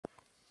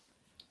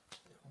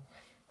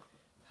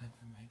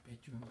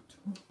bedroom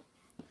tour.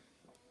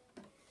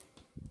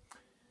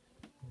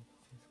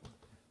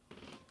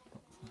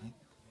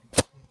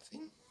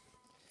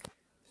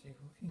 So you're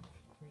walking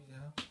through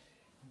there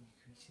and you're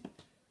greeted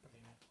by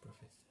your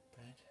brother's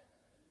bed.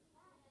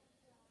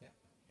 Yep,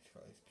 he's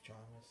got his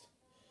pyjamas.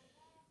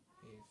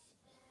 He's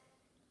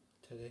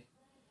Teddy.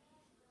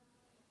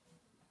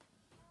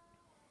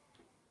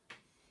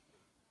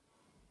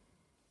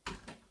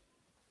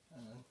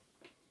 And then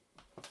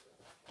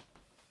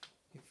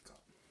he's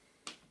got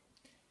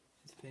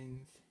his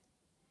things,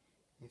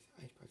 his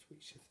iPad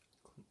which is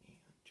currently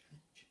on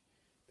charge,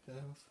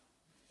 pillows,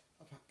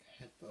 a back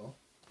headbell.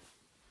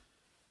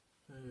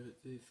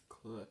 This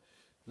colour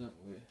that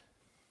we're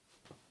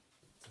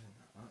doing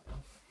that out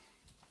of.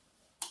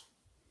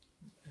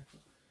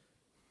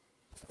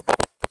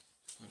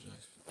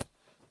 Apologise for that,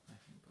 I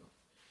think, but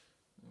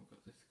we've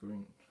got this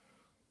green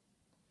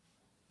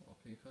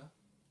wallpaper.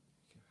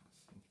 You can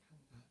have seen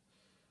Canada.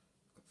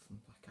 Got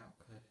some blackout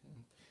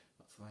curtains,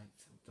 that's why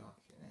it's so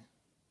dark in here.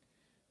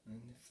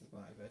 And this is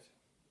my bed.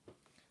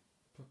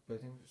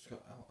 Bedding which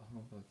got out of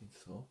my building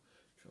store,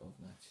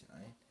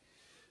 $12.99.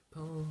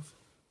 Pillows,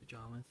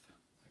 pyjamas.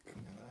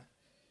 Yeah.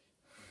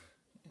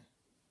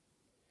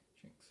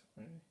 Drinks,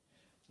 really.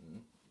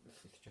 And this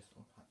is just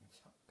unpacking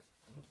socks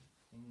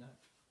in that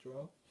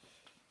drawer.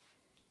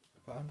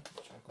 Fan,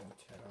 which I'm going to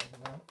turn on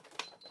now.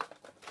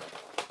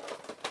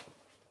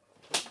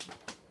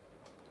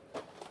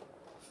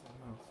 Some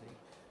healthy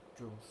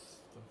drawer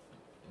stuff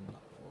in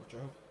that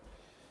wardrobe.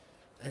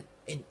 And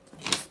in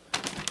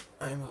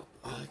I'm a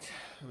bag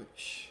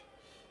which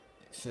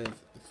it says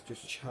it's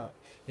just a chart.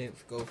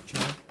 It's a golf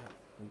chart.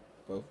 We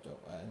both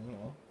don't wear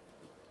anymore.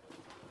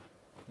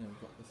 Then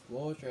we've got this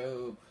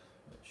wardrobe,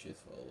 which is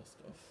full of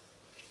stuff.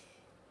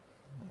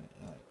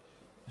 Like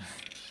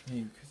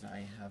maybe because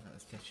I have a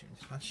sketch in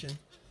fashion,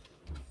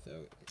 so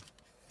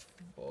it's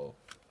for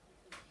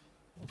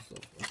also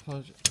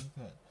apologize.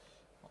 Okay,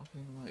 I'll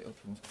bring the light up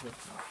and click.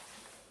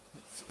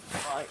 It's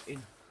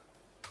lighting.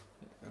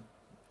 There we go.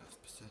 That's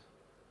better.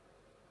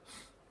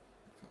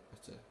 Got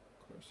better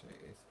crochet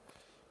is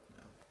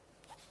now.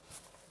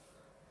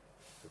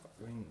 We've got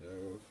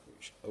windows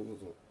which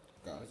overlook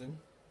the garden.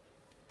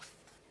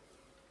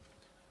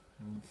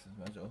 And this is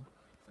my door,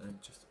 and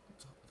just on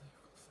top of there,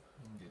 I've got some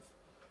hangers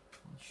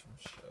and some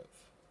shirts.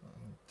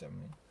 And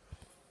dummy.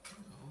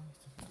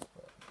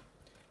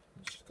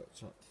 And just got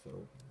that, so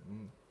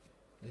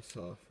this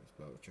half is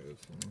about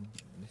Joe's, and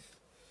this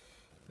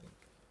thing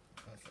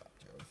that's that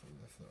Joe's, and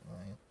this is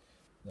mine.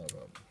 No,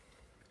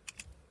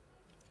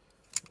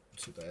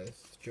 so there's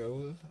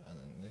Joe's, and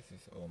then this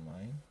is all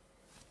mine.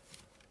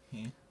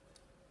 Here,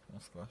 no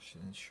squash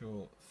and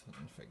shorts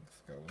and things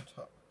go on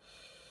top.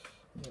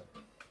 Yep.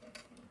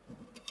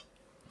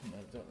 I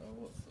don't know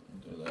what's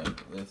under there,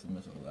 but there's the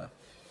middle there.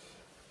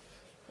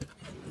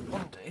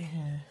 Under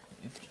here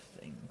is just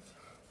things.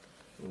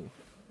 Oh,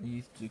 I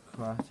used to do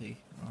karate.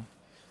 I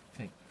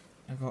think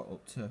I got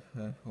up to a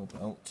purple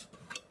belt.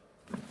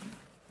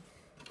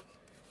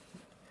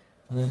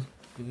 And then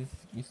this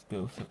used to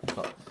go, so we've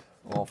got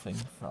all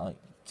things like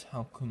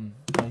talcum,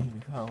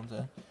 baby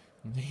powder,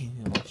 and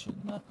baby lotion,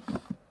 that,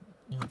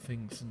 you know,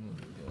 things and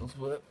girls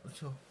work.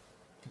 So,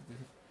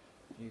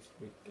 used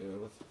to be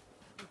girls'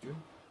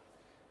 bedroom.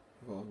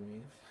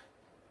 Volumes,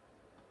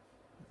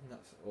 and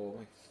that's all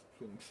my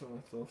spring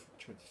summer stuff for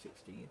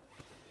 2016.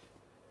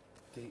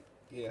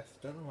 Yes,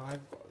 don't know why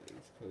I've got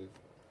these because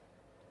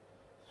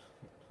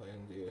I'm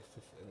playing the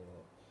assist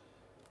anymore.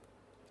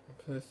 And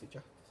Percy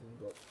Jackson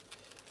got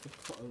the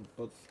cotton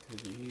buds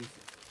because we use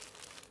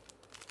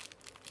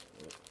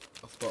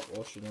a spot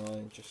washing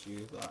line, just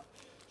use that,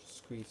 just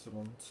squeeze them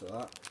onto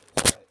that,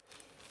 like,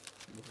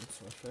 look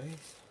into my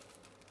face.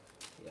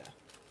 Yeah.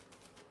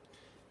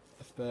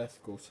 A spare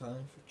school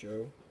time for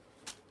Joe.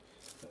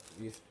 That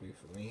used to be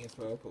for me as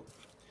well, but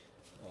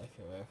I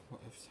can wear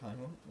whatever time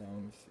I want. Now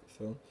I'm 6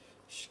 film.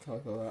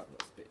 Chicago hat,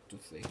 that's a bit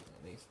dusty,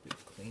 that needs a bit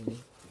of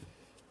cleaning.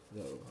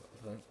 Little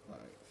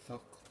like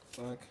sock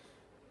bag.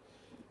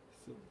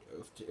 Some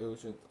Joe's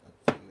deodorant,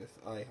 I'd say this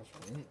I have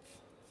rinse.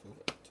 So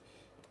I've got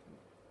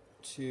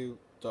 2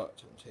 Dark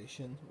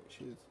Temptation, which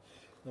is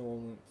no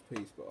one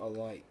piece, but I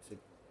like the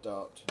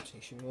Dark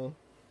Temptation one.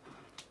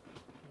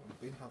 I've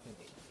been having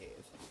it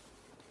years.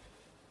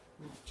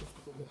 Just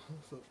put my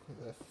hands up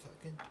there for a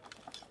second.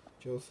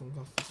 Joe's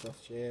sunglasses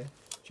last year.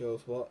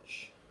 Joe's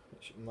watch,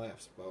 which I might have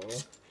to borrow.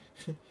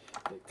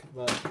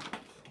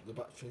 The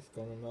battery's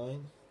gone on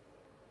mine.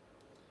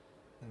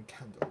 And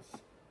candles.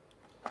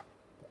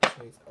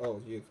 Batteries. Oh,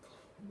 use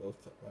both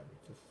that might be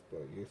just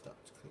well, use that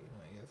to clean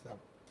my ears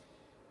out.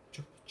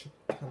 Chop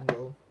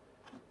candle.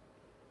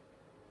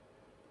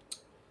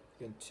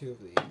 Again, 2 of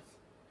these.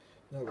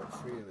 No, I've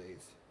got 3 of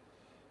these.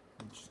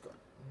 I've just got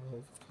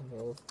loads of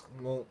candles.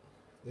 More.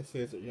 This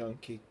is a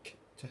Yankee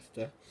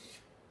tester.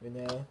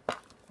 Rinner.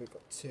 We've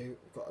got 2.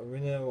 We've got a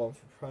Rinner, one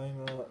for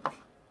Primark.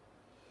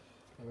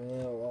 A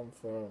Rinner, one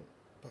for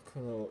Back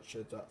on the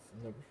Orchard. That's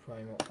another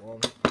Primark one.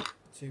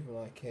 2 for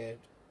my kid.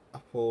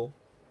 Apple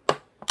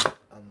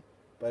and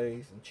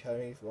berries and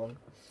cherries one.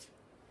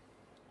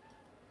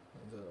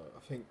 And I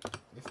think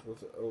this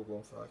was an old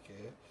one for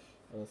here,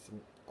 and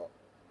some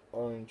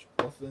orange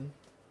muffin,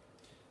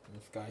 and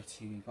the Sky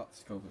TV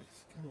box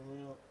covers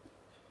coming out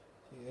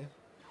here,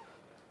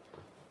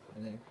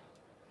 and then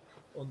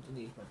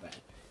underneath my bed.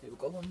 It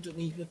will go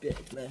underneath the bed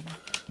then.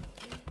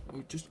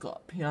 We've just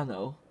got a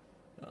piano,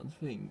 and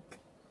I think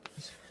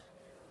it's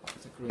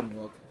a green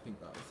rug. I think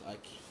that was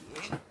like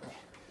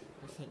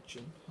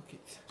attention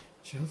pockets.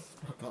 Just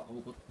I got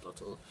all the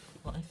little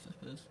life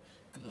slippers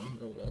because I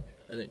don't know that.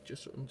 And it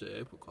just under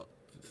here we've got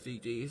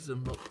CDs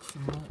and books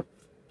and like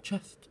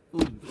chest. Ooh,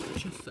 the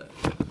chest set.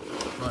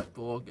 Like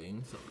board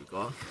games that we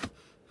got.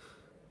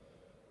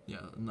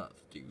 Yeah, and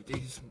that's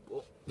DVDs,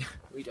 but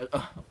we don't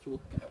have to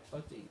look out our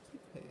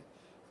DVDs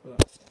here.